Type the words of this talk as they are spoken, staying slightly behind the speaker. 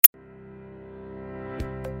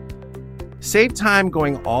Save time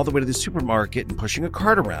going all the way to the supermarket and pushing a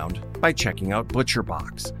cart around by checking out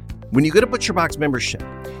ButcherBox. When you get a ButcherBox membership,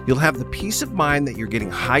 you'll have the peace of mind that you're getting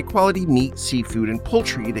high-quality meat, seafood, and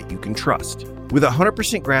poultry that you can trust. With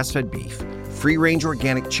 100% grass-fed beef, free-range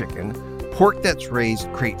organic chicken, pork that's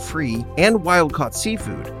raised crate-free, and wild-caught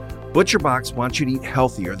seafood, ButcherBox wants you to eat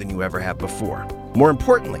healthier than you ever have before. More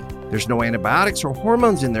importantly, there's no antibiotics or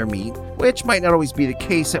hormones in their meat, which might not always be the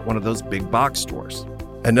case at one of those big box stores.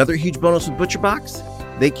 Another huge bonus with ButcherBox,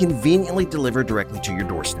 they conveniently deliver directly to your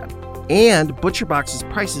doorstep. And ButcherBox's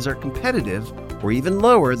prices are competitive or even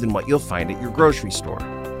lower than what you'll find at your grocery store.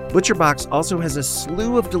 ButcherBox also has a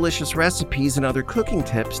slew of delicious recipes and other cooking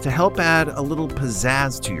tips to help add a little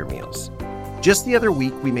pizzazz to your meals. Just the other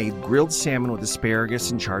week, we made grilled salmon with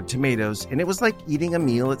asparagus and charred tomatoes, and it was like eating a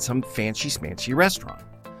meal at some fancy-smancy restaurant.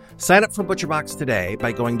 Sign up for ButcherBox today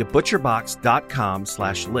by going to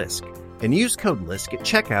butcherbox.com/Lisk and use code Lisk at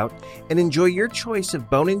checkout and enjoy your choice of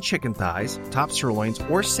bone-in chicken thighs, top sirloins,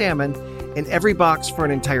 or salmon in every box for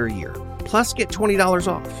an entire year. Plus, get $20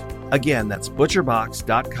 off. Again, that's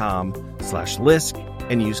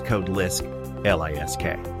butcherbox.com/Lisk and use code Lisk,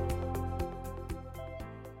 L-I-S-K.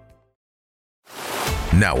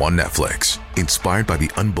 Now on Netflix, inspired by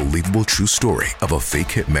the unbelievable true story of a fake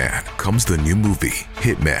hitman, comes the new movie,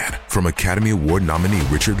 Hitman, from Academy Award nominee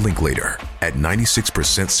Richard Linklater. At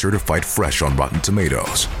 96% certified fresh on Rotten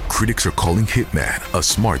Tomatoes, critics are calling Hitman a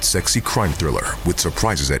smart, sexy crime thriller with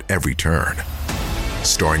surprises at every turn.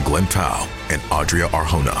 Starring Glenn Powell and Adria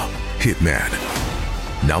Arjona, Hitman.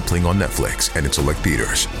 Now playing on Netflix and in select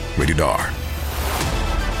theaters. Rated R.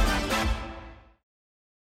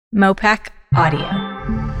 Mopac Audio.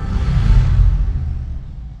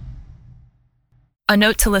 A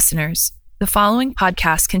note to listeners. The following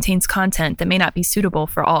podcast contains content that may not be suitable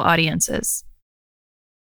for all audiences.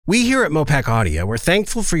 We here at Mopac Audio are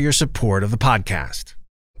thankful for your support of the podcast.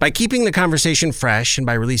 By keeping the conversation fresh and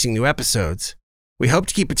by releasing new episodes, we hope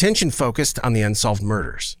to keep attention focused on the unsolved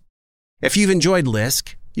murders. If you've enjoyed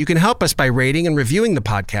Lisk, you can help us by rating and reviewing the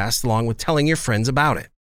podcast along with telling your friends about it.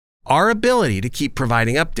 Our ability to keep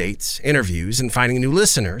providing updates, interviews, and finding new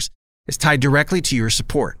listeners is tied directly to your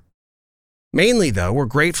support. Mainly, though, we're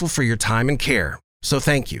grateful for your time and care, so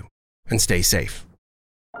thank you, and stay safe.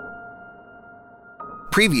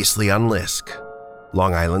 Previously on Lisk,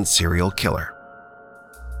 Long Island serial killer.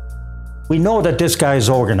 We know that this guy is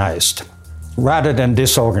organized rather than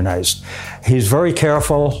disorganized. He's very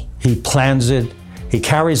careful, he plans it, he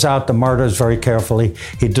carries out the murders very carefully,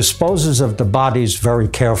 he disposes of the bodies very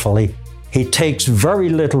carefully, he takes very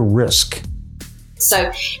little risk.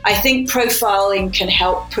 So I think profiling can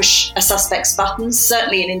help push a suspect's buttons.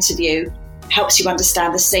 Certainly an interview helps you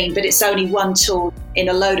understand the scene, but it's only one tool in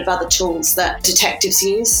a load of other tools that detectives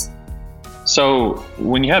use. So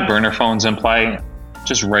when you have burner phones in play,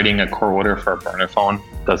 just writing a court order for a burner phone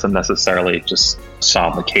doesn't necessarily just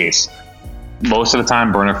solve the case. Most of the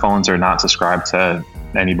time, burner phones are not subscribed to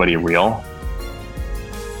anybody real.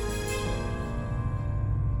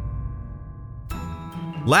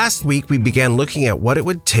 Last week, we began looking at what it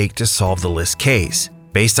would take to solve the Lisk case,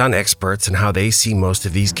 based on experts and how they see most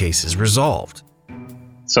of these cases resolved.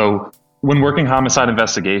 So when working homicide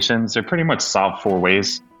investigations, they're pretty much solved four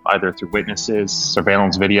ways, either through witnesses,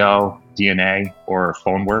 surveillance video, DNA, or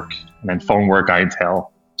phone work. And then phone work, I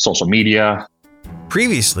entail social media.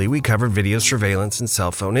 Previously, we covered video surveillance and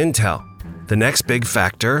cell phone intel. The next big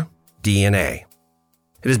factor, DNA.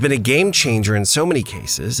 It has been a game changer in so many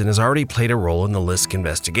cases and has already played a role in the Lisk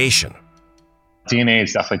investigation. DNA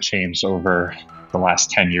has definitely changed over the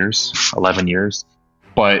last 10 years, 11 years,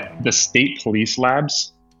 but the state police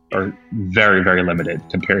labs are very, very limited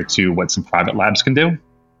compared to what some private labs can do.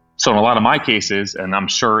 So in a lot of my cases, and I'm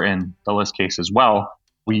sure in the Lisk case as well,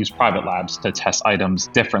 we use private labs to test items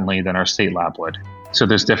differently than our state lab would. So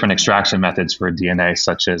there's different extraction methods for DNA,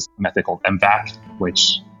 such as a method called MVAC,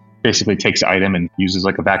 which basically takes the item and uses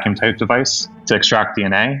like a vacuum type device to extract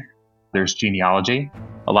DNA. There's genealogy.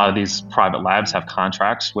 A lot of these private labs have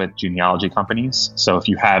contracts with genealogy companies. So if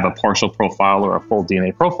you have a partial profile or a full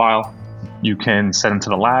DNA profile, you can send them to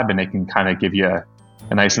the lab and they can kind of give you a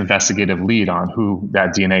nice investigative lead on who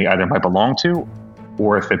that DNA either might belong to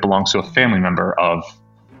or if it belongs to a family member of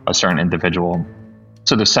a certain individual.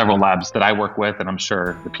 So there's several labs that I work with, and I'm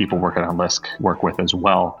sure the people working on Lisk work with as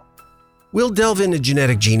well. We'll delve into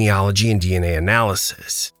genetic genealogy and DNA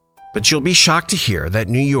analysis, but you'll be shocked to hear that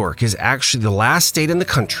New York is actually the last state in the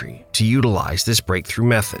country to utilize this breakthrough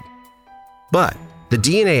method. But the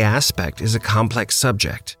DNA aspect is a complex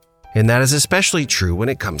subject, and that is especially true when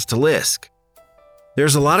it comes to Lisk.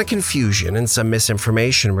 There's a lot of confusion and some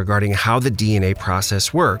misinformation regarding how the DNA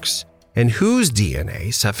process works and whose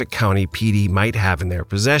DNA Suffolk County PD might have in their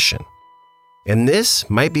possession. And this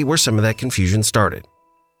might be where some of that confusion started.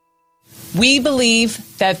 We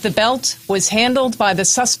believe that the belt was handled by the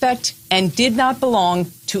suspect and did not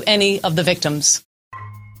belong to any of the victims.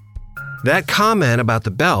 That comment about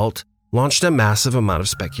the belt launched a massive amount of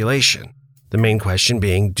speculation. The main question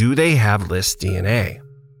being, do they have List's DNA?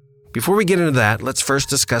 Before we get into that, let's first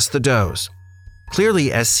discuss the does. Clearly,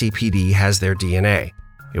 SCPD has their DNA.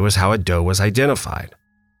 It was how a doe was identified.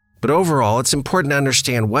 But overall, it's important to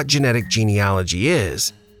understand what genetic genealogy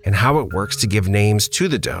is and how it works to give names to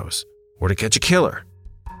the does or to catch a killer,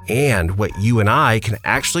 and what you and I can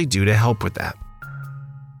actually do to help with that.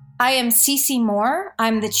 I am Cece Moore.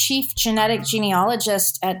 I'm the chief genetic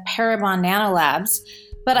genealogist at Parabon Nanolabs,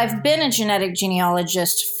 but I've been a genetic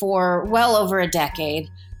genealogist for well over a decade.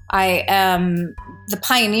 I am the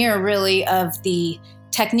pioneer, really, of the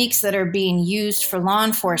techniques that are being used for law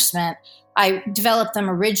enforcement. I developed them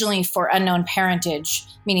originally for unknown parentage,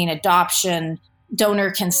 meaning adoption,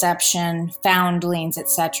 donor conception, foundlings,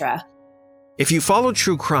 etc. If you follow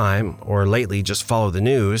true crime, or lately just follow the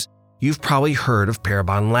news, you've probably heard of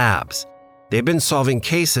Parabon Labs. They've been solving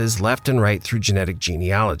cases left and right through genetic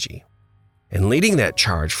genealogy. And leading that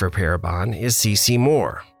charge for Parabon is Cece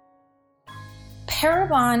Moore.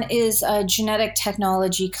 Parabon is a genetic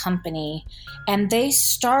technology company, and they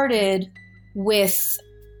started with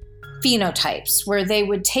phenotypes, where they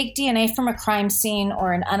would take DNA from a crime scene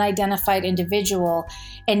or an unidentified individual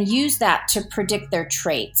and use that to predict their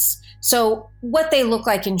traits. So what they look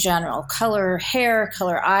like in general: color hair,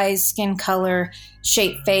 color eyes, skin color,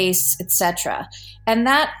 shape face, etc. And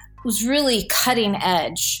that was really cutting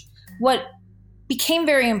edge. What became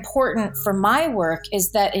very important for my work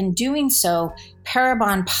is that in doing so,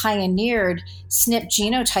 Parabon pioneered SNP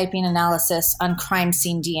genotyping analysis on crime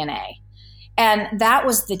scene DNA. And that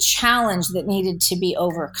was the challenge that needed to be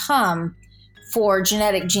overcome for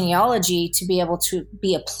genetic genealogy to be able to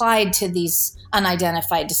be applied to these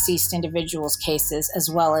unidentified deceased individuals' cases, as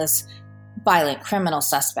well as violent criminal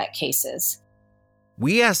suspect cases.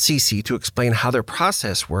 We asked Cece to explain how their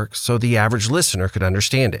process works so the average listener could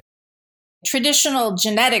understand it. Traditional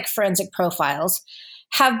genetic forensic profiles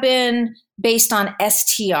have been based on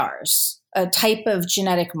STRs, a type of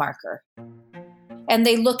genetic marker. And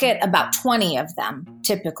they look at about 20 of them,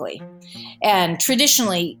 typically. And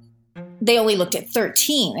traditionally, they only looked at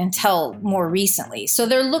 13 until more recently. So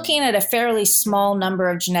they're looking at a fairly small number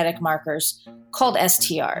of genetic markers called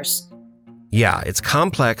STRs. Yeah, it's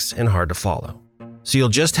complex and hard to follow. So you'll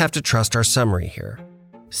just have to trust our summary here.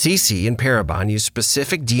 Cece and Parabon use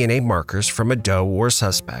specific DNA markers from a doe or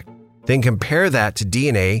suspect, then compare that to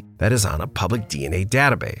DNA that is on a public DNA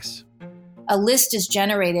database. A list is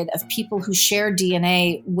generated of people who share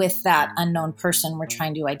DNA with that unknown person we're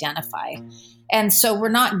trying to identify. And so we're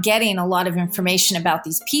not getting a lot of information about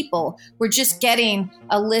these people. We're just getting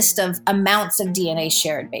a list of amounts of DNA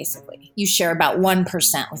shared, basically. You share about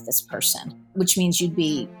 1% with this person, which means you'd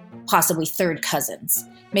be possibly third cousins.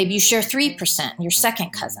 Maybe you share 3% and you're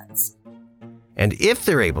second cousins. And if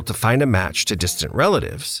they're able to find a match to distant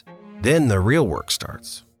relatives, then the real work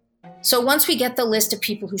starts. So once we get the list of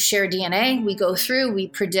people who share DNA, we go through, we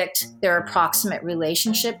predict their approximate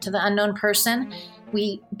relationship to the unknown person.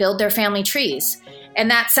 We build their family trees. And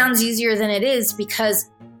that sounds easier than it is because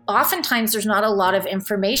oftentimes there's not a lot of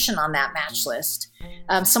information on that match list.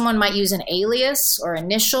 Someone might use an alias or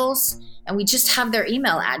initials, and we just have their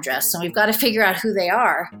email address, and we've got to figure out who they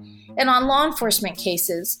are. And on law enforcement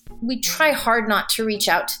cases, we try hard not to reach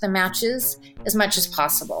out to the matches as much as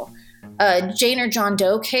possible. Jane or John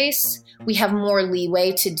Doe case, we have more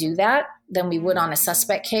leeway to do that than we would on a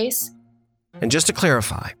suspect case. And just to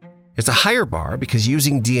clarify, it's a higher bar because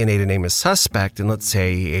using DNA to name a suspect in, let's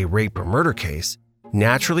say, a rape or murder case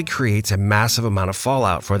naturally creates a massive amount of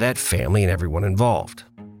fallout for that family and everyone involved.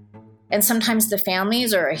 And sometimes the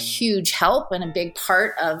families are a huge help and a big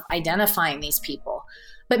part of identifying these people.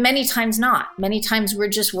 But many times not. Many times we're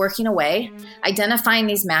just working away, identifying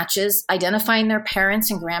these matches, identifying their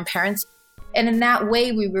parents and grandparents. And in that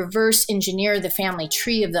way, we reverse engineer the family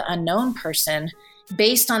tree of the unknown person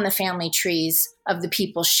based on the family trees of the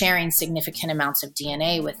people sharing significant amounts of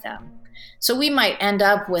DNA with them. So we might end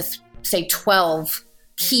up with, say, 12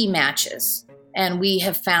 key matches. And we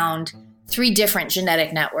have found 3 different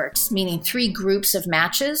genetic networks, meaning 3 groups of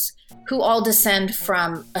matches who all descend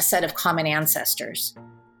from a set of common ancestors.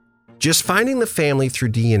 Just finding the family through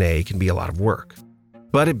DNA can be a lot of work,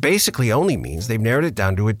 but it basically only means they've narrowed it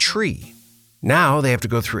down to a tree. Now they have to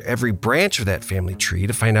go through every branch of that family tree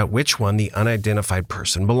to find out which one the unidentified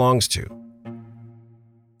person belongs to.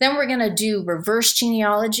 Then we're going to do reverse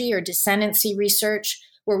genealogy or descendancy research,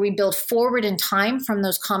 where we build forward in time from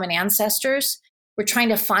those common ancestors. We're trying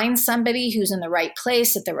to find somebody who's in the right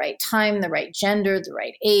place at the right time, the right gender, the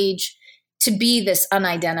right age, to be this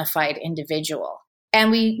unidentified individual.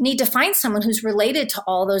 And we need to find someone who's related to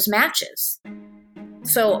all those matches.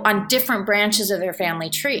 So on different branches of their family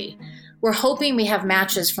tree, we're hoping we have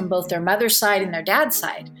matches from both their mother's side and their dad's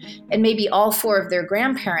side, and maybe all 4 of their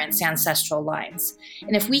grandparents' ancestral lines.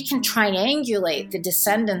 And if we can triangulate the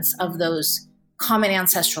descendants of those common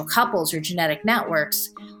ancestral couples or genetic networks,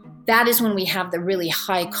 that is when we have the really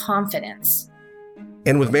high confidence.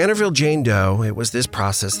 And with Manorville Jane Doe, it was this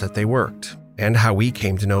process that they worked, and how we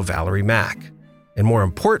came to know Valerie Mack. And more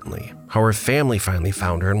importantly, how her family finally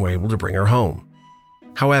found her and were able to bring her home.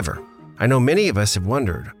 However, I know many of us have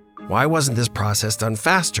wondered, why wasn't this process done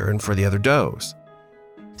faster and for the other does?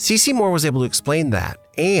 Cece Moore was able to explain that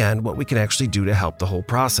and what we can actually do to help the whole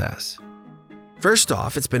process. First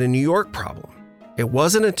off, it's been a New York problem. It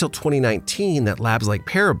wasn't until 2019 that labs like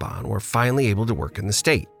Parabon were finally able to work in the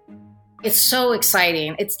state. It's so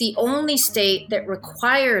exciting. It's the only state that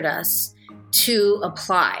required us to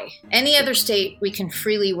apply. Any other state we can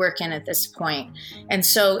freely work in at this point. And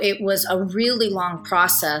so it was a really long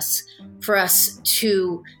process for us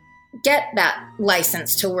to get that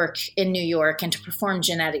license to work in New York and to perform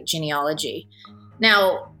genetic genealogy.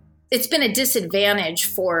 Now, it's been a disadvantage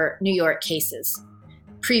for New York cases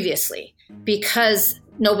previously because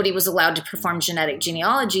nobody was allowed to perform genetic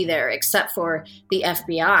genealogy there except for the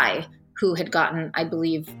FBI, who had gotten, I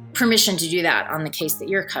believe, permission to do that on the case that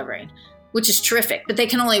you're covering, which is terrific. But they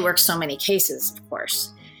can only work so many cases, of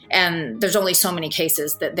course. And there's only so many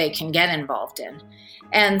cases that they can get involved in.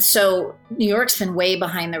 And so New York's been way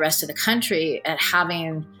behind the rest of the country at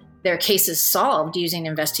having their cases solved using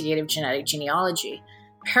investigative genetic genealogy.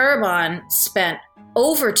 Parabon spent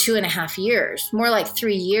over 2.5 years, more like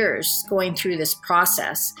 3 years, going through this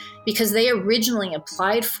process because they originally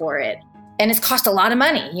applied for it. And it's cost a lot of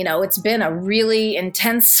money. You know, it's been a really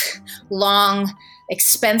intense, long,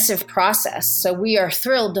 expensive process. So we are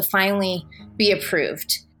thrilled to finally be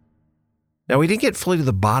approved. Now, we didn't get fully to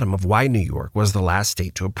the bottom of why New York was the last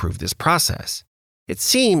state to approve this process. It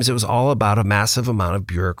seems it was all about a massive amount of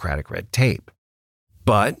bureaucratic red tape.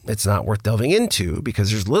 But it's not worth delving into because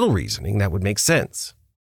there's little reasoning that would make sense.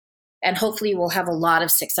 And hopefully we'll have a lot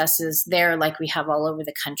of successes there like we have all over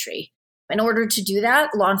the country. In order to do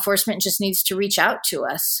that, law enforcement just needs to reach out to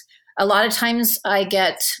us. A lot of times I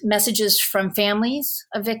get messages from families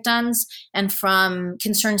of victims and from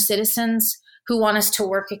concerned citizens who want us to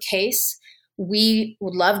work a case. We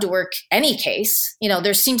would love to work any case. You know,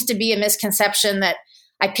 there seems to be a misconception that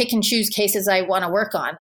I pick and choose cases I want to work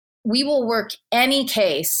on. We will work any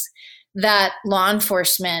case that law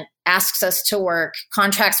enforcement asks us to work,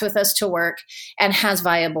 contracts with us to work, and has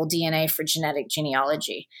viable DNA for genetic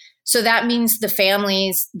genealogy. So that means the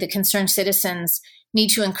families, the concerned citizens need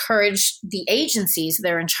to encourage the agencies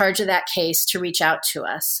that are in charge of that case to reach out to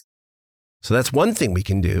us. So that's one thing we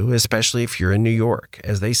can do, especially if you're in New York,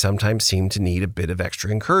 as they sometimes seem to need a bit of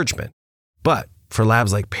extra encouragement. But for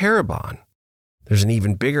labs like Parabon, there's an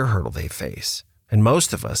even bigger hurdle they face, and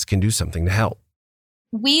most of us can do something to help.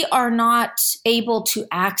 We are not able to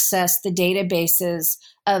access the databases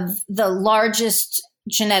of the largest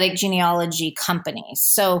genetic genealogy companies.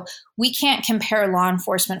 So we can't compare law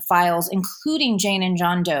enforcement files, including Jane and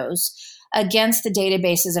John Doe's, against the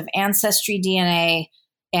databases of Ancestry DNA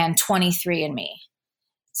and 23andMe.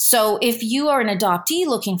 So if you are an adoptee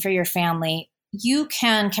looking for your family, you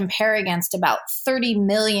can compare against about 30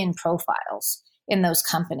 million profiles in those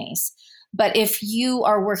companies. But if you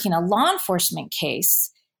are working a law enforcement case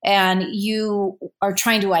and you are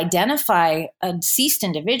trying to identify a deceased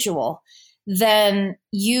individual, then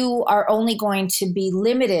you are only going to be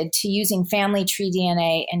limited to using Family Tree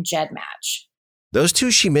DNA and GEDmatch. Those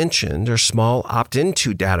two she mentioned are small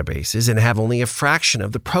opt-into databases and have only a fraction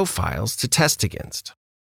of the profiles to test against.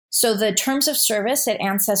 So the terms of service at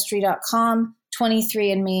Ancestry.com,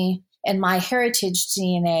 23andMe, and MyHeritage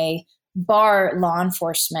DNA bar law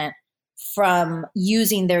enforcement from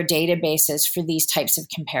using their databases for these types of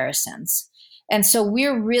comparisons. And so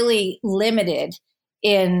we're really limited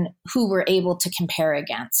in who we're able to compare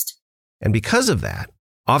against. And because of that,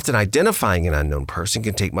 often identifying an unknown person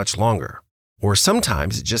can take much longer, or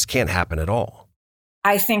sometimes it just can't happen at all.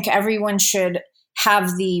 I think everyone should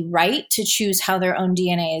have the right to choose how their own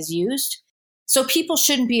DNA is used. So people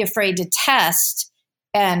shouldn't be afraid to test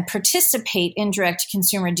and participate in direct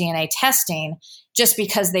consumer DNA testing just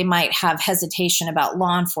because they might have hesitation about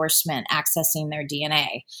law enforcement accessing their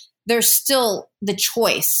DNA. There's still the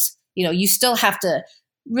choice. You still have to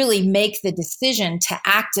really make the decision to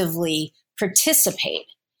actively participate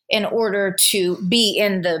in order to be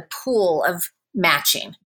in the pool of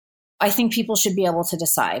matching. I think people should be able to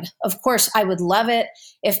decide. Of course, I would love it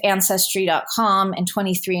if Ancestry.com and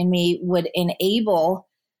 23andMe would enable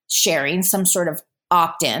sharing some sort of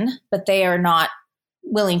opt-in, but they are not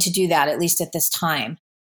willing to do that, at least at this time.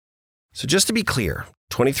 So just to be clear,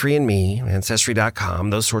 23andMe, Ancestry.com,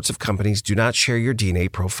 those sorts of companies do not share your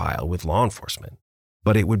DNA profile with law enforcement.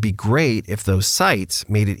 But it would be great if those sites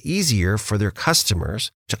made it easier for their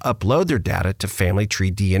customers to upload their data to Family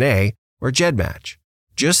Tree DNA or GEDmatch.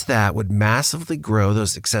 Just that would massively grow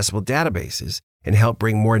those accessible databases and help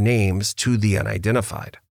bring more names to the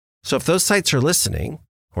unidentified. So if those sites are listening,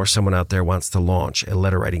 or someone out there wants to launch a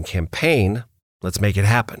letter writing campaign, let's make it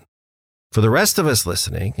happen. For the rest of us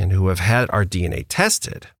listening and who have had our DNA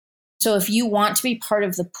tested. So if you want to be part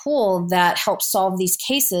of the pool that helps solve these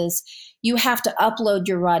cases, you have to upload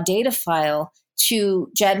your raw data file to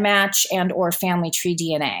GEDmatch and or Family Tree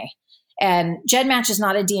DNA. And GEDmatch is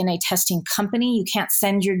not a DNA testing company. You can't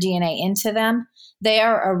send your DNA into them. They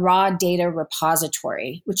are a raw data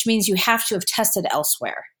repository, which means you have to have tested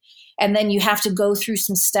elsewhere. And then you have to go through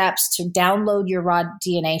some steps to download your raw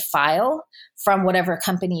DNA file from whatever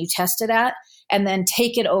company you tested at, and then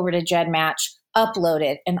take it over to GEDmatch, upload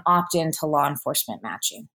it, and opt in to law enforcement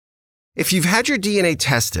matching. If you've had your DNA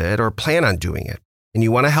tested or plan on doing it, and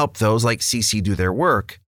you want to help those like Cece do their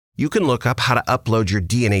work, you can look up how to upload your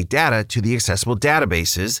DNA data to the accessible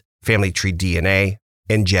databases, Family Tree DNA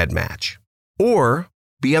and GEDmatch. Or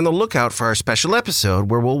be on the lookout for our special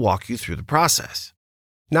episode where we'll walk you through the process.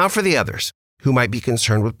 Now for the others who might be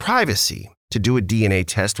concerned with privacy to do a DNA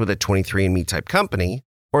test with a 23andMe type company,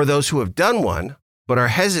 or those who have done one but are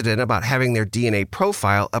hesitant about having their DNA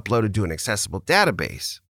profile uploaded to an accessible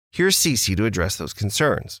database. Here's Cece to address those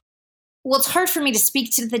concerns. Well, it's hard for me to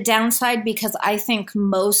speak to the downside because I think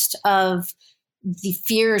most of the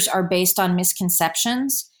fears are based on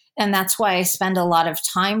misconceptions. And that's why I spend a lot of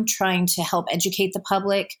time trying to help educate the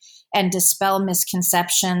public and dispel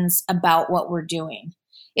misconceptions about what we're doing.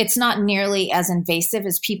 It's not nearly as invasive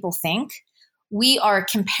as people think. We are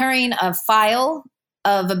comparing a file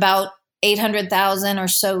of about 800,000 or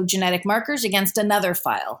so genetic markers against another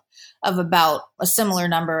file of about a similar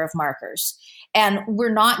number of markers. And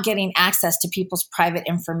we're not getting access to people's private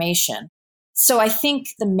information. So I think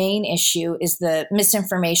the main issue is the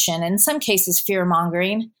misinformation, in some cases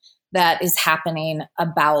fear-mongering, that is happening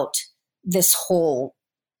about this whole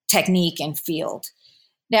technique and field.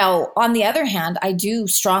 Now, on the other hand, I do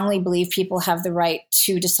strongly believe people have the right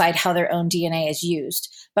to decide how their own DNA is used,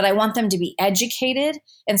 but I want them to be educated.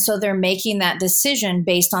 And so they're making that decision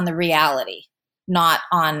based on the reality, not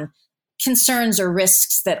on concerns or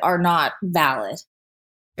risks that are not valid.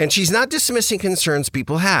 And she's not dismissing concerns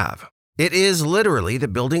people have. It is literally the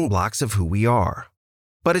building blocks of who we are.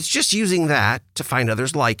 But it's just using that to find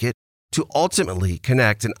others like it to ultimately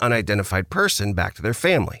connect an unidentified person back to their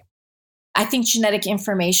family. I think genetic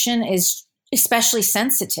information is especially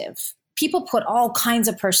sensitive. People put all kinds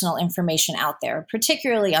of personal information out there,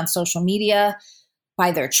 particularly on social media,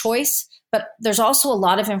 by their choice. But there's also a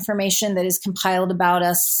lot of information that is compiled about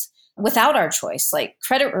us without our choice, like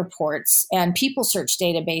credit reports and people search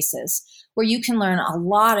databases, where you can learn a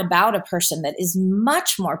lot about a person that is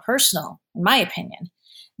much more personal, in my opinion,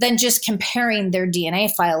 than just comparing their DNA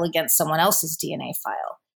file against someone else's DNA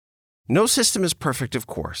file. No system is perfect, of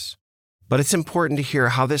course, but it's important to hear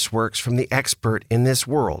how this works from the expert in this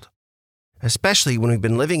world, especially when we've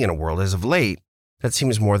been living in a world as of late that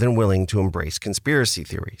seems more than willing to embrace conspiracy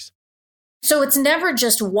theories. So it's never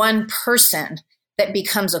just one person that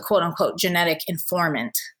becomes a quote-unquote genetic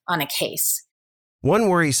informant on a case. One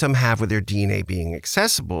worry some have with their DNA being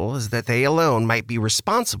accessible is that they alone might be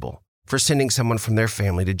responsible for sending someone from their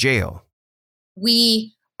family to jail.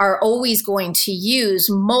 We are always going to use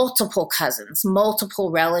multiple cousins,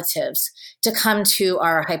 multiple relatives to come to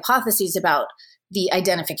our hypotheses about the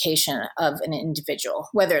identification of an individual,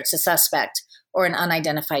 whether it's a suspect or an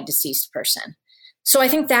unidentified deceased person. So I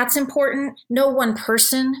think that's important. No one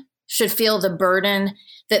person should feel the burden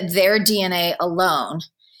that their DNA alone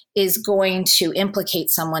is going to implicate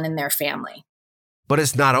someone in their family. But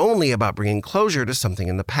it's not only about bringing closure to something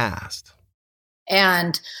in the past.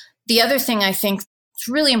 And the other thing I think it's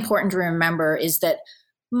really important to remember is that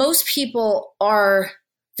most people are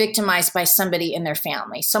victimized by somebody in their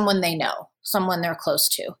family, someone they know, someone they're close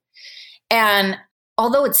to. And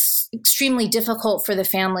although it's extremely difficult for the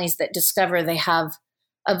families that discover they have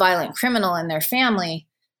a violent criminal in their family,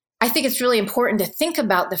 I think it's really important to think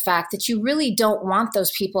about the fact that you really don't want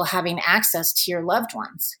those people having access to your loved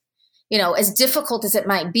ones. As difficult as it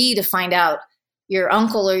might be to find out your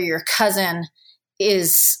uncle or your cousin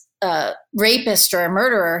is a rapist or a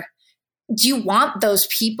murderer, do you want those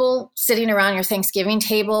people sitting around your Thanksgiving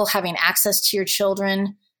table having access to your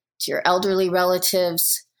children, to your elderly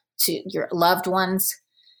relatives, to your loved ones?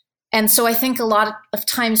 And so I think a lot of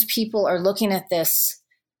times people are looking at this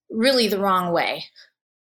really the wrong way.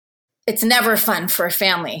 It's never fun for a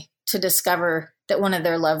family to discover that one of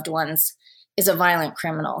their loved ones is a violent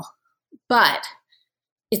criminal. But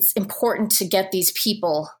it's important to get these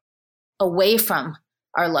people away from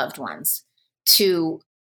our loved ones, to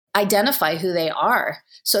identify who they are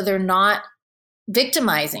so they're not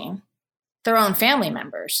victimizing their own family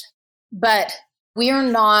members. But we are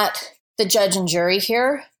not the judge and jury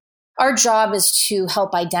here. Our job is to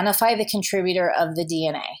help identify the contributor of the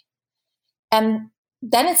DNA. And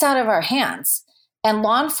then it's out of our hands. And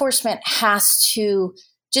law enforcement has to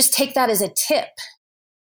just take that as a tip.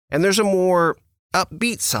 And there's a more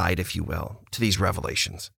upbeat side, if you will, to these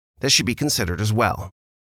revelations that should be considered as well.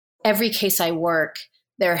 Every case I work,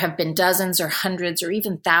 there have been dozens or hundreds or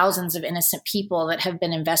even thousands of innocent people that have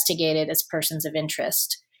been investigated as persons of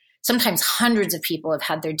interest. Sometimes hundreds of people have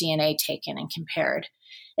had their DNA taken and compared.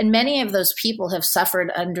 And many of those people have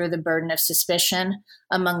suffered under the burden of suspicion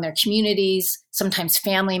among their communities, sometimes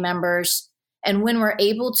family members. And when we're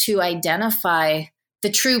able to identify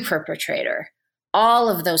the true perpetrator, all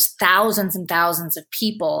of those thousands and thousands of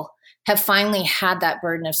people have finally had that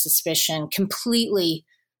burden of suspicion completely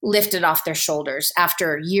lifted off their shoulders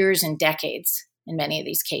after years and decades in many of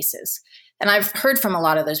these cases. And I've heard from a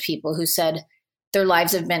lot of those people who said their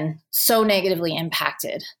lives have been so negatively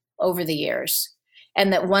impacted over the years,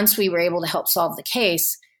 and that once we were able to help solve the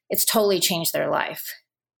case, it's totally changed their life.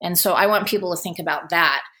 And so I want people to think about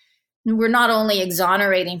that. We're not only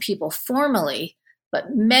exonerating people formally, but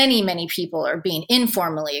many, many people are being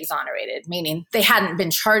informally exonerated, meaning they hadn't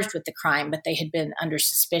been charged with the crime, but they had been under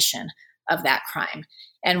suspicion of that crime.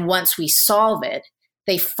 And once we solve it,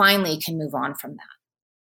 they finally can move on from that.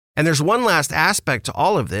 And there's one last aspect to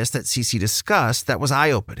all of this that Cece discussed that was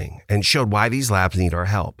eye-opening and showed why these labs need our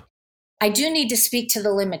help. I do need to speak to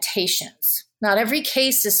the limitations. Not every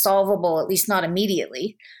case is solvable, at least not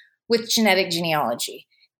immediately, with genetic genealogy.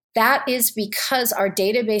 That is because our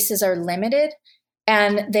databases are limited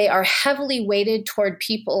and they are heavily weighted toward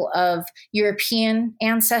people of European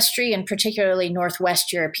ancestry and particularly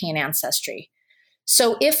Northwest European ancestry.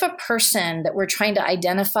 So if a person that we're trying to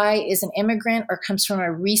identify is an immigrant or comes from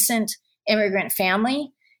a recent immigrant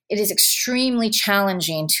family, it is extremely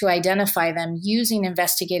challenging to identify them using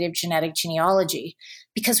investigative genetic genealogy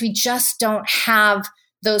because we just don't have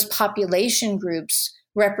those population groups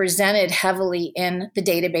represented heavily in the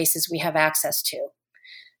databases we have access to.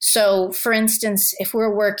 So, for instance, if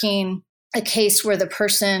we're working a case where the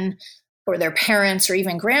person or their parents or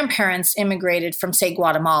even grandparents immigrated from, say,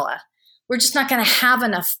 Guatemala, we're just not going to have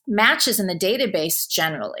enough matches in the database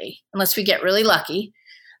generally, unless we get really lucky,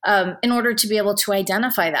 in order to be able to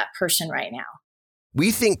identify that person right now. We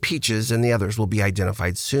think Peaches and the others will be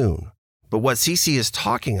identified soon, but what Cece is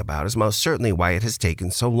talking about is most certainly why it has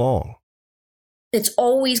taken so long. It's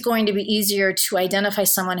always going to be easier to identify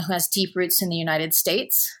someone who has deep roots in the United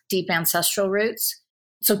States, deep ancestral roots.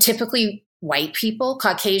 So typically white people,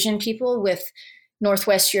 Caucasian people with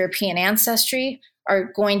Northwest European ancestry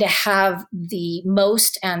are going to have the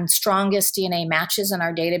most and strongest DNA matches in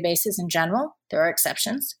our databases in general. There are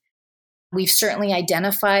exceptions. We've certainly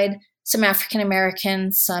identified some African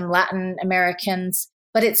Americans, some Latin Americans,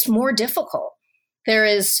 but it's more difficult. There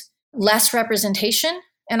is less representation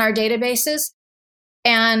in our databases,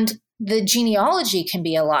 and the genealogy can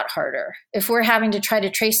be a lot harder. If we're having to try to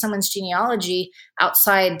trace someone's genealogy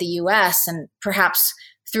outside the US and perhaps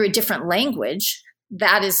through a different language,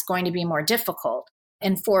 that is going to be more difficult.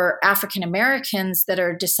 And for African Americans that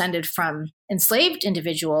are descended from enslaved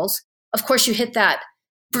individuals, of course, you hit that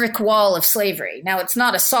brick wall of slavery. Now, it's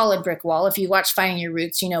not a solid brick wall. If you watch Finding Your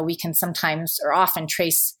Roots, you know we can sometimes or often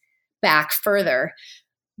trace back further.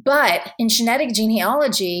 But in genetic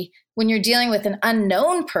genealogy, when you're dealing with an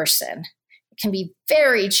unknown person, it can be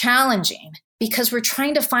very challenging because we're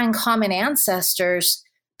trying to find common ancestors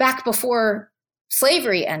back before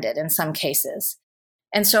slavery ended in some cases.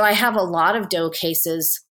 And so I have a lot of Doe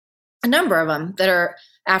cases, a number of them that are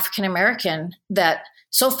African American that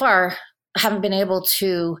so far I haven't been able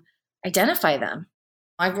to identify them.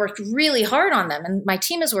 I've worked really hard on them and my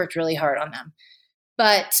team has worked really hard on them.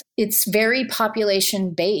 but it's very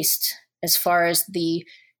population-based as far as the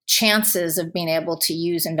chances of being able to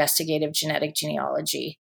use investigative genetic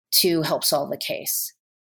genealogy to help solve the case.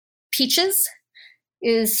 Peaches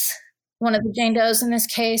is one of the Jane Does in this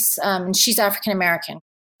case, and she's African-American.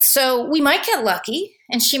 So we might get lucky,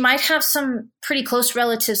 and she might have some pretty close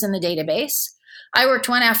relatives in the database. I worked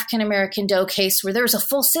one African-American Doe case where there was a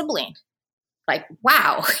full sibling. Like,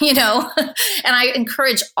 wow, And I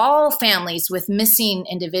encourage all families with missing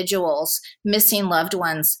individuals, missing loved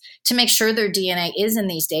ones, to make sure their DNA is in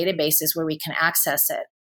these databases where we can access it.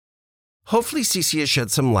 Hopefully, Cece has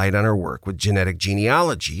shed some light on her work with genetic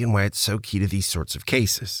genealogy and why it's so key to these sorts of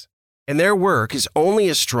cases. And their work is only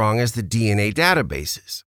as strong as the DNA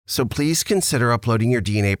databases. So please consider uploading your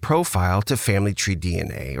DNA profile to Family Tree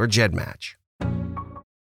DNA or GEDmatch.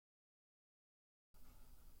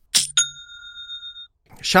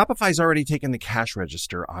 Shopify's already taken the cash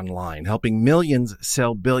register online, helping millions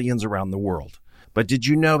sell billions around the world. But did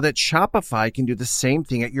you know that Shopify can do the same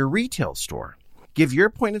thing at your retail store? Give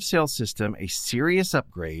your point of sale system a serious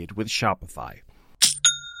upgrade with Shopify.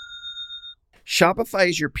 Shopify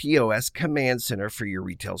is your POS command center for your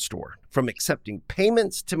retail store. From accepting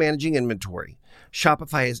payments to managing inventory,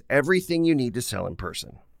 Shopify has everything you need to sell in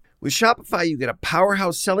person. With Shopify, you get a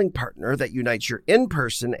powerhouse selling partner that unites your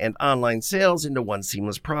in-person and online sales into one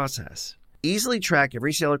seamless process. Easily track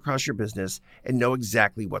every sale across your business and know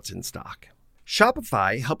exactly what's in stock.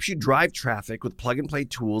 Shopify helps you drive traffic with plug-and-play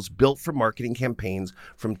tools built for marketing campaigns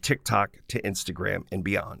from TikTok to Instagram and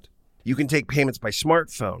beyond. You can take payments by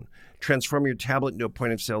smartphone, transform your tablet into a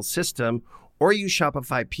point-of-sale system, or use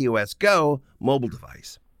Shopify POS Go mobile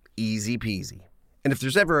device. Easy peasy. And if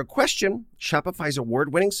there's ever a question, Shopify's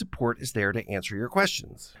award-winning support is there to answer your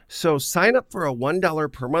questions. So sign up for a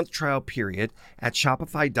 $1 per month trial period at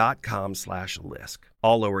shopify.com/Lisk,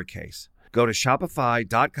 all lowercase. Go to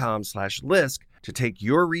shopify.com/Lisk to take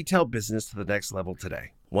your retail business to the next level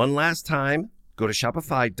today. One last time, go to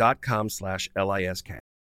shopify.com/LISK.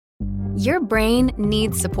 Your brain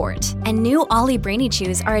needs support, and new Ollie Brainy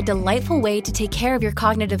Chews are a delightful way to take care of your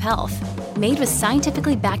cognitive health. Made with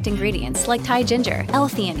scientifically backed ingredients like Thai ginger,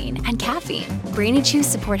 L-theanine, and caffeine, Brainy Chews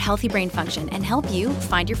support healthy brain function and help you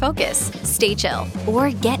find your focus, stay chill,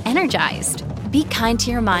 or get energized. Be kind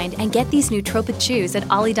to your mind and get these nootropic chews at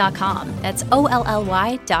ollie.com. That's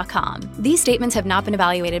OLLY.com. These statements have not been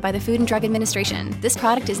evaluated by the Food and Drug Administration. This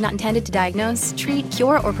product is not intended to diagnose, treat,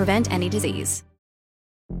 cure, or prevent any disease.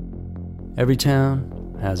 Every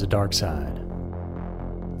town has a dark side.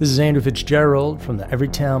 This is Andrew Fitzgerald from the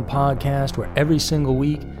Everytown Podcast, where every single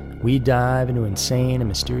week we dive into insane and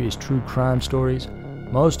mysterious true crime stories,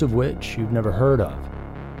 most of which you've never heard of.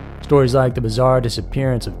 Stories like the bizarre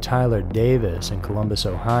disappearance of Tyler Davis in Columbus,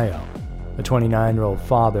 Ohio, a 29-year-old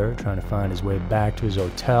father trying to find his way back to his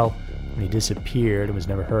hotel when he disappeared and was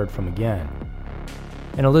never heard from again,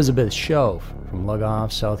 and Elizabeth Shove from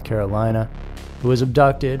Lugoff, South Carolina, who was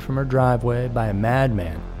abducted from her driveway by a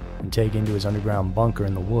madman and taken to his underground bunker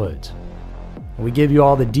in the woods. And we give you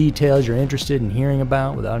all the details you're interested in hearing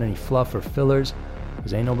about without any fluff or fillers,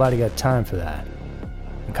 because ain't nobody got time for that.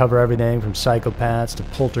 We cover everything from psychopaths to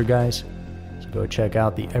poltergeists, so go check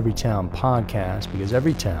out the Everytown Podcast, because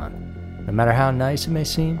every town, no matter how nice it may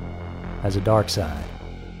seem, has a dark side.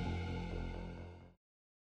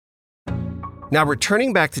 Now,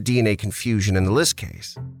 returning back to DNA confusion in the Lisk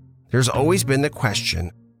case, there's always been the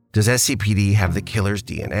question, does SCPD have the killer's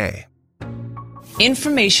DNA?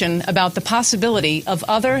 Information about the possibility of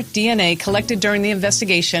other DNA collected during the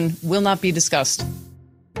investigation will not be discussed.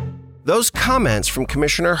 Those comments from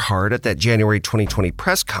Commissioner Hart at that January 2020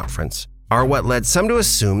 press conference are what led some to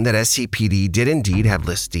assume that SCPD did indeed have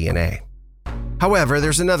Lisk's DNA. However,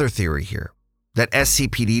 there's another theory here, that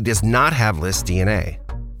SCPD does not have Lisk's DNA.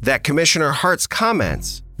 That Commissioner Hart's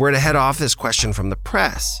comments were to head off this question from the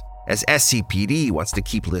press, as SCPD wants to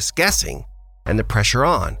keep Lisk guessing and the pressure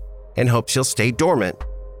on and hopes he'll stay dormant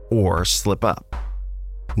or slip up.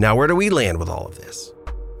 Now, where do we land with all of this?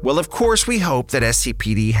 Well, of course, we hope that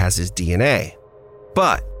SCPD has his DNA.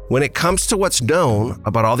 But when it comes to what's known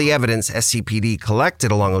about all the evidence SCPD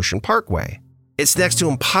collected along Ocean Parkway, it's next to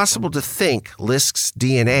impossible to think Lisk's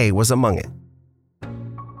DNA was among it.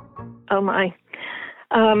 Oh, my.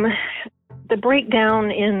 The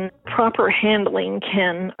breakdown in proper handling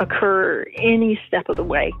can occur any step of the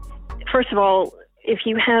way. First of all, if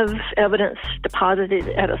you have evidence deposited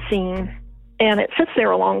at a scene and it sits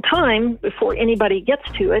there a long time before anybody gets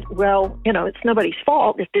to it, well, it's nobody's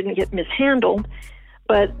fault. It didn't get mishandled,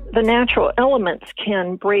 but the natural elements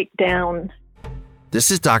can break down.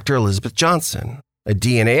 This is Dr. Elizabeth Johnson, a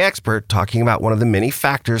DNA expert talking about one of the many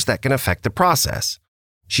factors that can affect the process,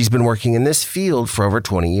 She's been working in this field for over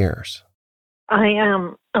 20 years. I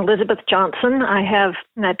am Elizabeth Johnson. I have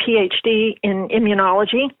my PhD in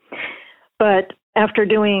immunology, but after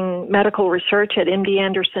doing medical research at MD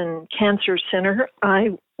Anderson Cancer Center,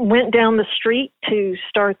 I went down the street to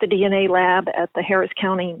start the DNA lab at the Harris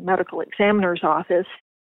County Medical Examiner's Office,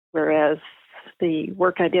 whereas the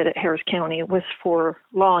work I did at Harris County was for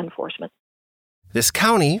law enforcement. This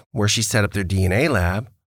county, where she set up their DNA lab,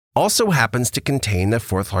 also happens to contain the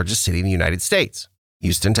fourth largest city in the United States,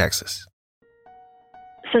 Houston, Texas.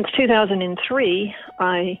 Since 2003,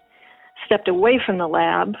 I stepped away from the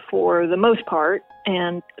lab for the most part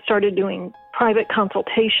and started doing private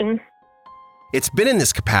consultation. It's been in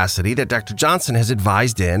this capacity that Dr. Johnson has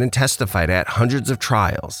advised in and testified at hundreds of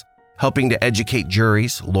trials, helping to educate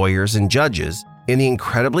juries, lawyers, and judges in the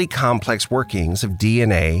incredibly complex workings of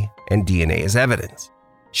DNA and DNA as evidence.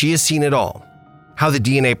 She has seen it all, how the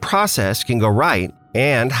DNA process can go right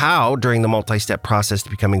and how, during the multi-step process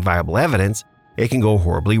to becoming viable evidence, it can go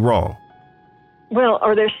horribly wrong. Well,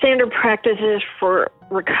 are there standard practices for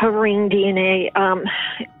recovering DNA?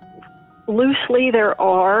 Loosely there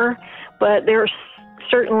are, but there's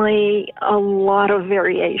certainly a lot of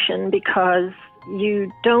variation because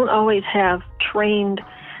you don't always have trained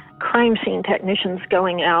crime scene technicians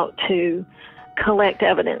going out to collect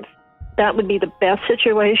evidence. That would be the best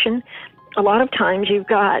situation. A lot of times you've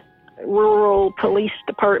got rural police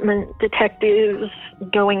department detectives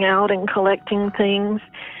going out and collecting things.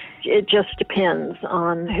 It just depends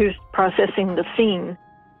on who's processing the scene.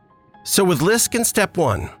 So with LISC in step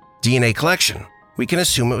 1, DNA collection, we can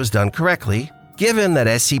assume it was done correctly, given that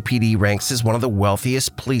SCPD ranks as one of the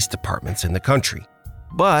wealthiest police departments in the country.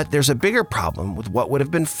 But there's a bigger problem with what would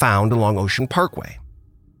have been found along Ocean Parkway.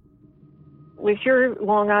 With your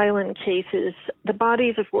Long Island cases, the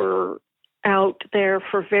bodies were out there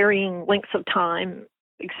for varying lengths of time,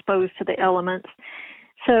 exposed to the elements.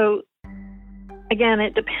 So, again,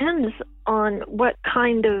 it depends on what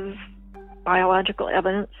kind of biological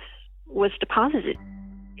evidence was deposited.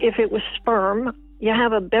 If it was sperm, you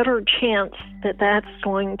have a better chance that that's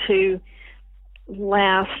going to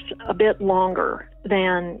last a bit longer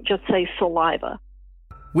than just, say, saliva.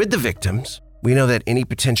 With the victims, we know that any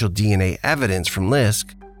potential DNA evidence from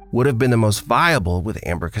LISC would have been the most viable with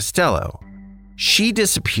Amber Costello. She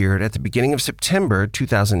disappeared at the beginning of September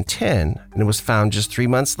 2010 and was found just 3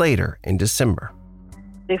 months later in December.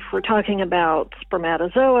 If we're talking about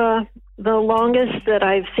spermatozoa, the longest that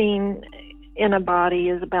I've seen in a body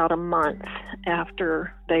is about a month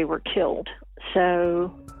after they were killed.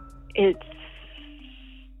 So it's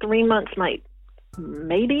 3 months might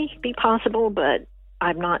maybe be possible, but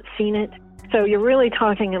I've not seen it. So you're really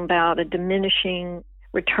talking about a diminishing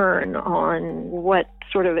return on what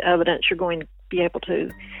sort of evidence you're going to be able to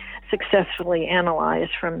successfully analyze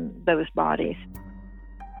from those bodies.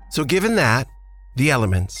 So given that, the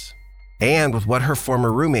elements, and with what her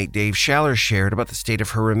former roommate Dave Schaller shared about the state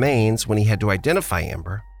of her remains when he had to identify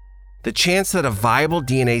Amber, the chance that a viable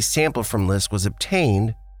DNA sample from LISC was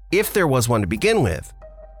obtained, if there was one to begin with,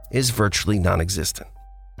 is virtually non-existent.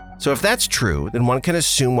 So if that's true, then one can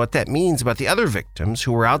assume what that means about the other victims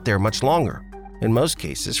who were out there much longer, in most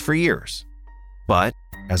cases for years. But,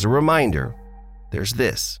 as a reminder, there's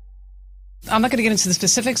this. I'm not going to get into the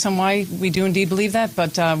specifics on why we do indeed believe that,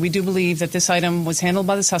 but we do believe that this item was handled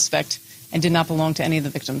by the suspect and did not belong to any of the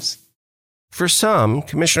victims. For some,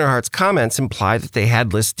 Commissioner Hart's comments imply that they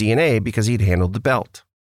had LISC DNA because he'd handled the belt.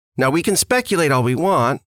 Now, we can speculate all we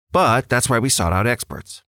want, but that's why we sought out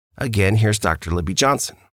experts. Again, here's Dr. Libby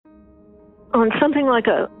Johnson. On something like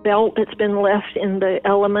a belt that's been left in the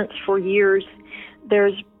elements for years,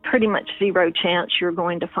 there's pretty much zero chance you're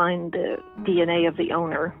going to find the DNA of the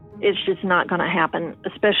owner. It's just not going to happen,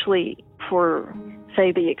 especially for,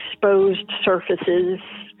 say, the exposed surfaces.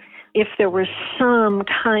 If there was some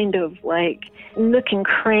kind of like nook and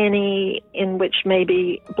cranny in which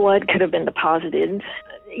maybe blood could have been deposited,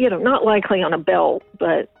 not likely on a belt,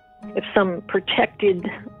 but if some protected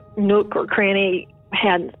nook or cranny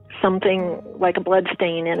had something like a blood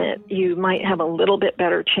stain in it, you might have a little bit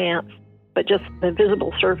better chance. But just the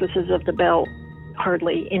visible surfaces of the belt,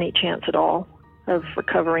 hardly any chance at all of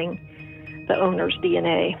recovering the owner's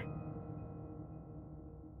DNA.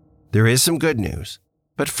 There is some good news,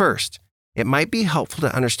 but first, it might be helpful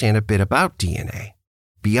to understand a bit about DNA,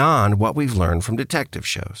 beyond what we've learned from detective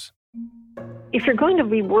shows. If you're going to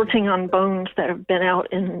be working on bones that have been out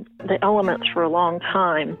in the elements for a long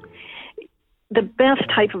time, the best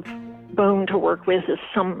type of bone to work with is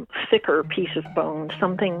some thicker piece of bone,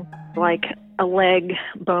 something like a leg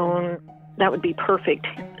bone. That would be perfect.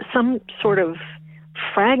 Some sort of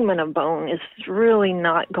fragment of bone is really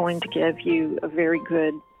not going to give you a very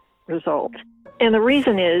good result. And the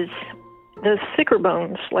reason is the thicker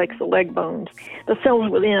bones, like the leg bones, the cells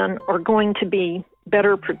within are going to be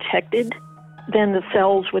better protected than the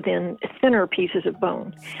cells within thinner pieces of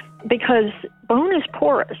bone, because bone is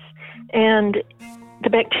porous and the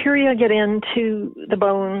bacteria get into the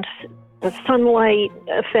bones. The sunlight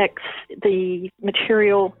affects the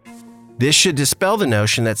material. This should dispel the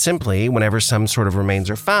notion that simply, whenever some sort of remains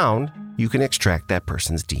are found, you can extract that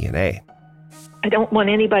person's DNA. I don't want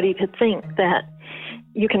anybody to think that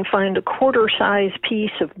you can find a quarter-size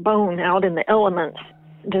piece of bone out in the elements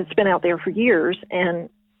that's been out there for years and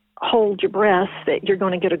hold your breath that you're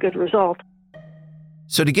going to get a good result.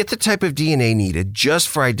 So to get the type of DNA needed just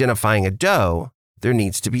for identifying a doe, there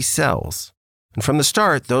needs to be cells. And from the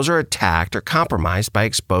start, those are attacked or compromised by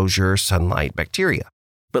exposure, sunlight, bacteria.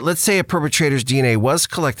 But let's say a perpetrator's DNA was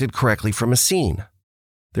collected correctly from a scene.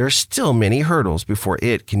 There are still many hurdles before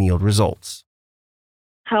it can yield results.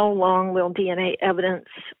 How long will DNA evidence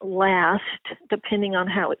last, depending on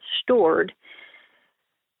how it's stored?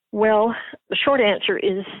 Well, the short answer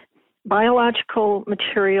is biological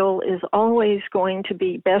material is always going to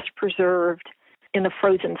be best preserved in a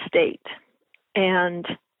frozen state. And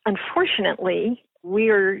unfortunately, we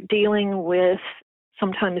are dealing with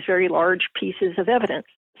sometimes very large pieces of evidence.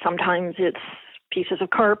 Sometimes it's pieces of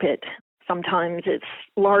carpet. Sometimes it's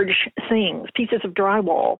large things, pieces of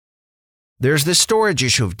drywall. There's the storage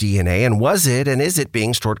issue of DNA, and was it and is it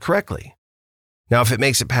being stored correctly? Now, if it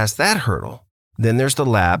makes it past that hurdle, then there's the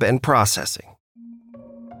lab and processing.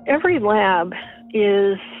 Every lab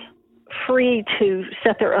is free to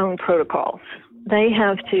set their own protocols. They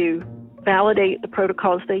have to validate the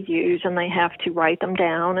protocols they use, and they have to write them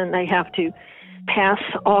down, and they have to pass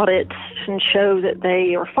audits and show that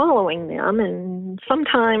they are following them. And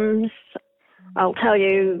sometimes, I'll tell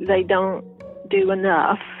you, they don't do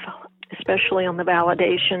enough, especially on the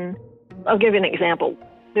validation. I'll give you an example.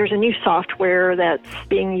 There's a new software that's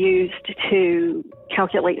being used to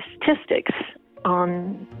calculate statistics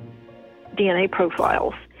on DNA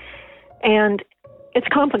profiles. And it's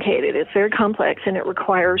complicated. It's very complex, and it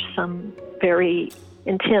requires some very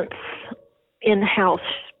intense in-house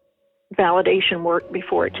validation work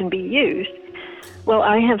before it can be used. Well,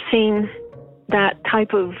 I have seen that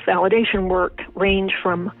type of validation work range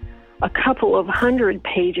from a couple of 100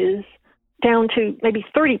 pages down to maybe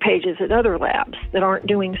 30 pages at other labs that aren't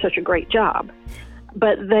doing such a great job.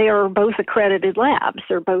 But they are both accredited labs.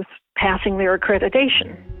 They're both passing their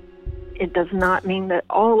accreditation. It does not mean that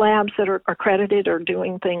all labs that are accredited are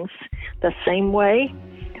doing things the same way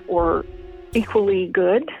or equally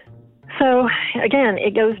good. So again,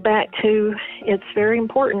 it goes back to it's very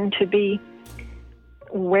important to be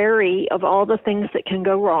wary of all the things that can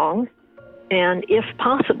go wrong, and if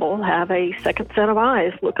possible, have a second set of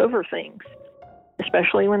eyes look over things,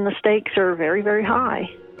 especially when the stakes are very, very high.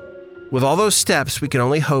 With all those steps, we can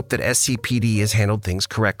only hope that SCPD has handled things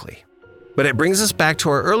correctly. But it brings us back to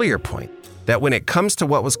our earlier point that when it comes to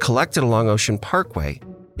what was collected along Ocean Parkway,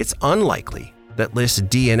 it's unlikely that List's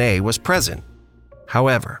DNA was present.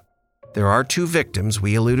 However, there are two victims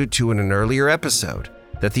we alluded to in an earlier episode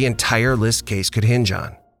that the entire List case could hinge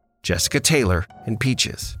on: Jessica Taylor and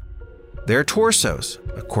Peaches. Their torsos,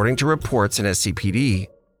 according to reports in SCPD,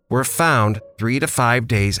 were found 3 to 5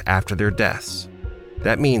 days after their deaths.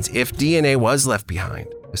 That means if DNA was left behind,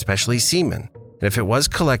 especially semen, and if it was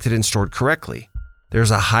collected and stored correctly,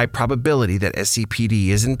 there's a high probability that SCPD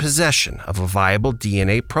is in possession of a viable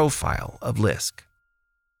DNA profile of Lisk.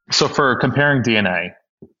 So for comparing DNA,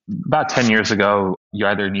 about 10 years ago, you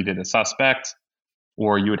either needed a suspect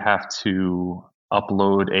or you would have to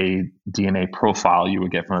upload a DNA profile you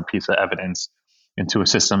would get from a piece of evidence into a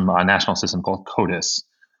system, a national system called CODIS.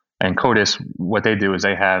 And CODIS, what they do is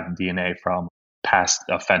they have DNA from past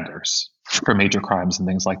offenders for major crimes and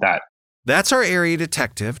things like that. That's our area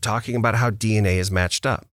detective talking about how DNA is matched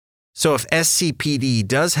up. So if SCPD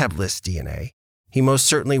does have List DNA, he most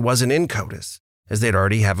certainly wasn't in CODIS, as they'd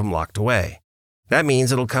already have him locked away. That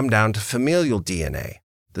means it'll come down to familial DNA,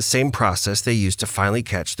 the same process they used to finally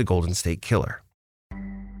catch the Golden State Killer.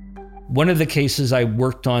 One of the cases I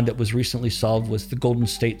worked on that was recently solved was the Golden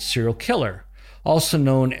State serial killer, also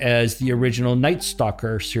known as the original Night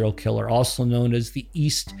Stalker serial killer, also known as the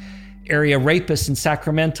East Area Rapist in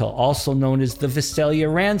Sacramento, also known as the Visalia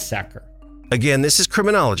Ransacker. Again, this is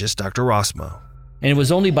criminologist Dr. Rossmo. And it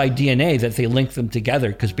was only by DNA that they linked them together,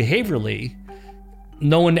 because behaviorally,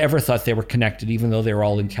 no one ever thought they were connected, even though they were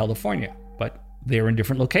all in California. But they were in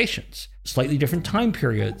different locations, slightly different time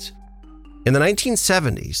periods. In the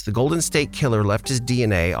 1970s, the Golden State Killer left his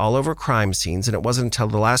DNA all over crime scenes, and it wasn't until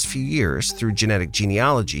the last few years, through genetic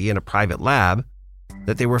genealogy in a private lab,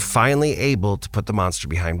 that they were finally able to put the monster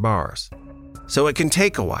behind bars. So it can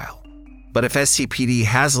take a while, but if SCPD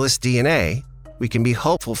has List's DNA, we can be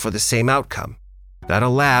hopeful for the same outcome, that a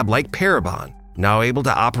lab like Parabon, now able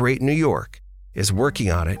to operate in New York, is working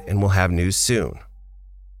on it and will have news soon.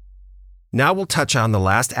 Now we'll touch on the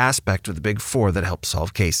last aspect of the Big Four that help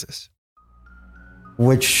solve cases.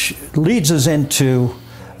 Which leads us into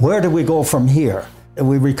where do we go from here?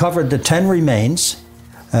 We recovered the 10 remains.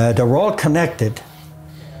 They're all connected.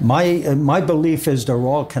 My belief is they're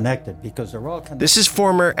all connected because they're all connected. This is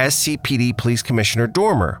former SCPD Police Commissioner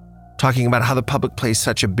Dormer talking about how the public plays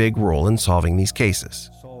such a big role in solving these cases.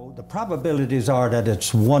 So the probabilities are that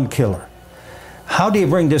it's one killer. How do you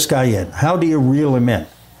bring this guy in? How do you reel him in?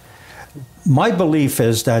 My belief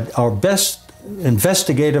is that our best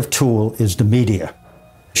investigative tool is the media.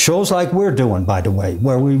 Shows like we're doing, by the way,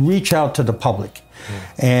 where we reach out to the public.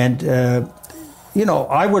 And,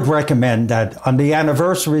 I would recommend that on the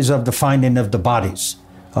anniversaries of the finding of the bodies,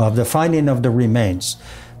 of the finding of the remains,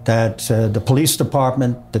 that the police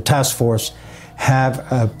department, the task force, have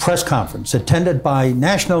a press conference attended by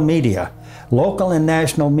national media, local and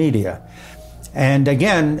national media, and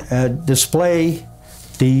again, display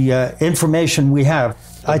the information we have.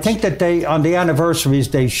 I think that on the anniversaries,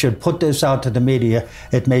 they should put this out to the media.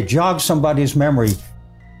 It may jog somebody's memory.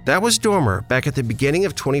 That was Dormer back at the beginning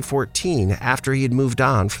of 2014 after he had moved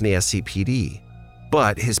on from the SCPD.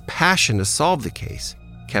 But his passion to solve the case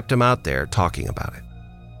kept him out there talking about it.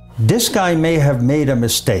 This guy may have made a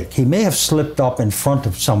mistake. He may have slipped up in front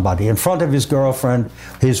of somebody, in front of his girlfriend,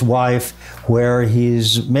 his wife, where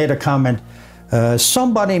he's made a comment.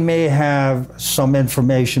 Somebody may have some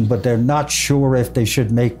information, but they're not sure if they should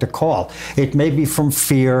make the call. It may be from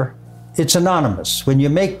fear. It's anonymous. When you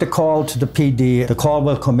make the call to the PD, the call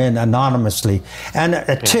will come in anonymously, and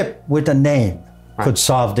a tip with a name could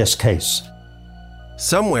solve this case.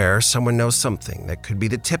 Somewhere, someone knows something that could be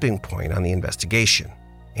the tipping point on the investigation.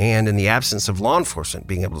 And in the absence of law enforcement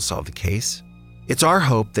being able to solve the case, it's our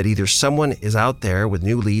hope that either someone is out there with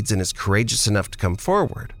new leads and is courageous enough to come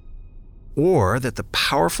forward, or that the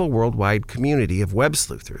powerful worldwide community of web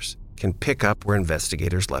sleuthers can pick up where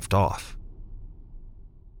investigators left off.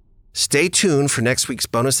 Stay tuned for next week's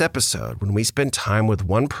bonus episode when we spend time with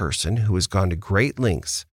one person who has gone to great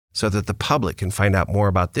lengths so that the public can find out more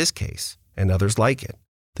about this case and others like it,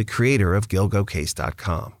 the creator of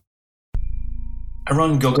GilgoCase.com. I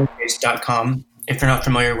run GilgoCase.com. If you're not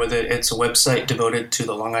familiar with it, it's a website devoted to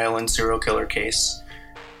the Long Island serial killer case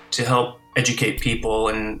to help educate people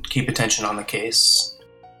and keep attention on the case.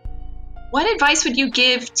 What advice would you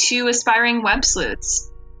give to aspiring web sleuths?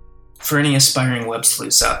 For any aspiring web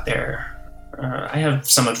sleuths out there, I have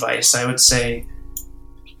some advice. I would say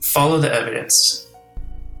follow the evidence,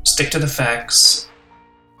 stick to the facts,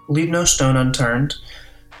 leave no stone unturned,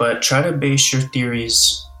 but try to base your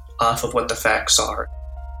theories off of what the facts are.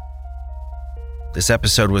 This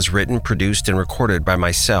episode was written, produced, and recorded by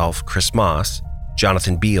myself, Chris Moss,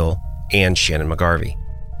 Jonathan Beal, and Shannon McGarvey.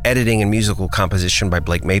 Editing and musical composition by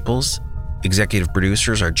Blake Maples. Executive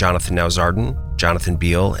producers are Jonathan Nauzarden, Jonathan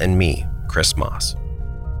Beal, and me, Chris Moss.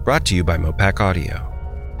 Brought to you by Mopac Audio.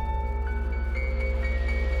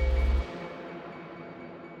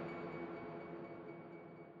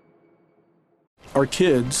 Our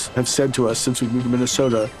kids have said to us since we moved to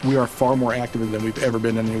Minnesota, we are far more active than we've ever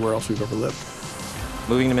been anywhere else we've ever lived.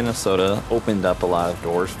 Moving to Minnesota opened up a lot of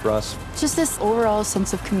doors for us. Just this overall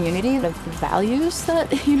sense of community, of values that,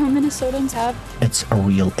 Minnesotans have. It's a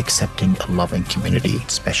real accepting, loving community,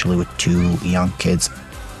 especially with 2 young kids.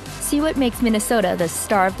 See what makes Minnesota the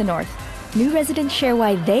star of the North. New residents share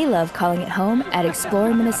why they love calling it home at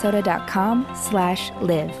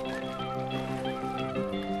exploreminnesota.com/live.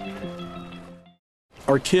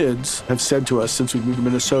 Our kids have said to us since we moved to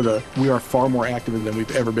Minnesota, we are far more active than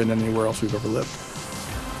we've ever been anywhere else we've ever lived.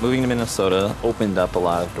 Moving to Minnesota opened up a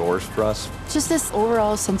lot of doors for us. Just this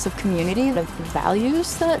overall sense of community, of values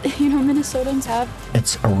that, Minnesotans have.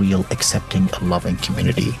 It's a real accepting, loving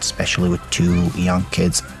community, especially with 2 young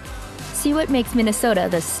kids. See what makes Minnesota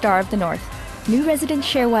the star of the North. New residents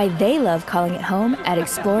share why they love calling it home at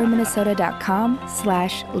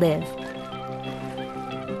exploreminnesota.com/live.